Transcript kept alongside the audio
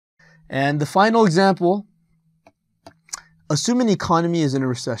And the final example, assume an economy is in a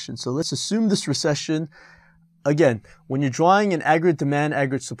recession. So let's assume this recession. Again, when you're drawing an aggregate demand,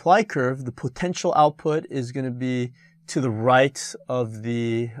 aggregate supply curve, the potential output is going to be to the right of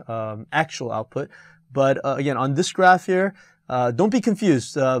the actual output. But again, on this graph here, don't be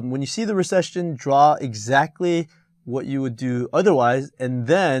confused. When you see the recession, draw exactly what you would do otherwise, and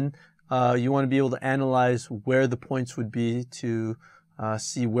then you want to be able to analyze where the points would be to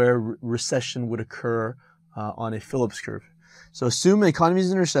see where recession would occur on a Phillips curve. So assume an economy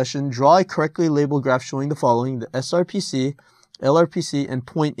is in a recession, draw a correctly labeled graph showing the following: the SRPC, LRPC, and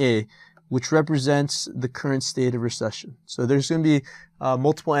point A, which represents the current state of recession. So there's going to be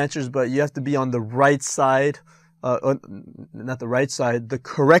multiple answers, but you have to be on the right side, not the right side, the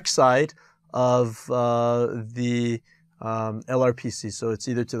correct side of the LRPC. So it's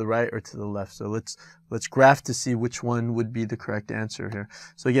either to the right or to the left. So let's graph to see which one would be the correct answer here.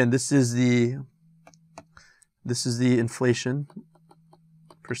 So again, this is the inflation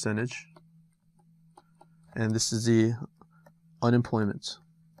percentage, and this is the unemployment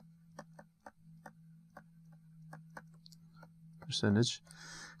percentage.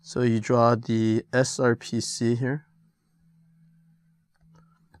 So you draw the SRPC here,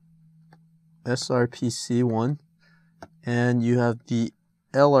 SRPC1, and you have the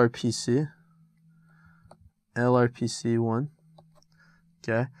LRPC, LRPC1.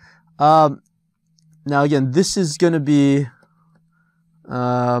 Okay. Now again, this is going to be,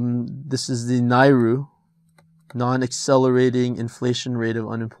 this is the NAIRU, non-accelerating inflation rate of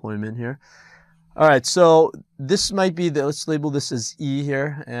unemployment here. All right, so this might be the, let's label this as E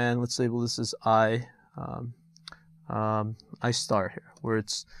here, and let's label this as I star here, where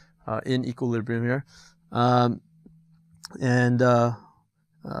it's in equilibrium here. NAIRU,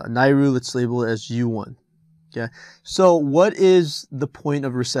 let's label it as U1. Okay, so what is the point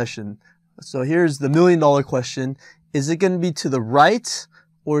of recession? So here's the $1,000,000 question. Is it going to be to the right,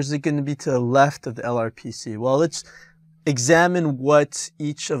 or is it going to be to the left of the LRPC? Well, let's examine what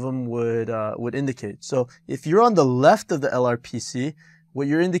each of them would indicate. So if you're on the left of the LRPC, what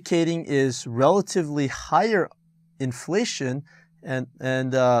you're indicating is relatively higher inflation and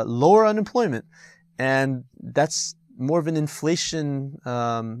lower unemployment, and that's more of an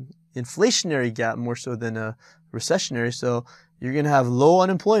inflationary gap more so than a recessionary. So you're going to have low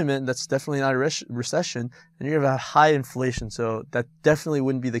unemployment. That's definitely not a recession. And you're going to have high inflation. So that definitely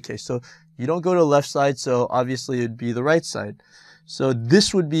wouldn't be the case. So you don't go to the left side. So obviously it would be the right side. So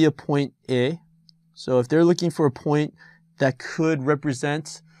this would be a point A. So if they're looking for a point that could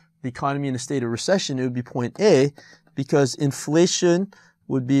represent the economy in a state of recession, it would be point A, because inflation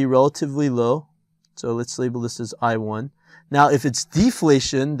would be relatively low. So let's label this as I1. Now, if it's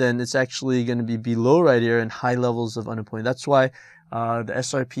deflation, then it's actually going to be below right here and high levels of unemployment. That's why the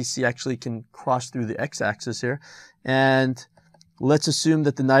SRPC actually can cross through the x-axis here. And let's assume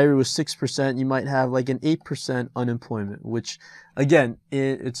that the NAIRU was 6%. You might have like an 8% unemployment, which, again,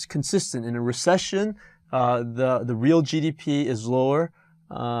 it's consistent. In a recession, the real GDP is lower,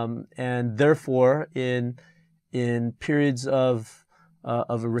 and therefore, in periods of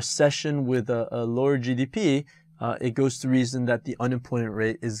a recession with a lower GDP, it goes to reason that the unemployment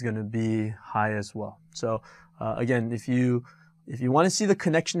rate is going to be high as well. So again, if you want to see the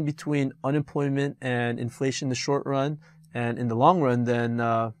connection between unemployment and inflation in the short run and in the long run, then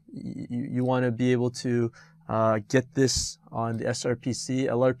you want to be able to get this on the SRPC,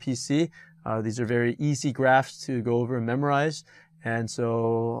 LRPC. These are very easy graphs to go over and memorize, and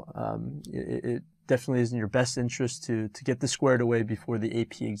so it definitely is in your best interest to get this squared away before the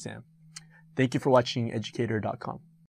AP exam. Thank you for watching Educator.com.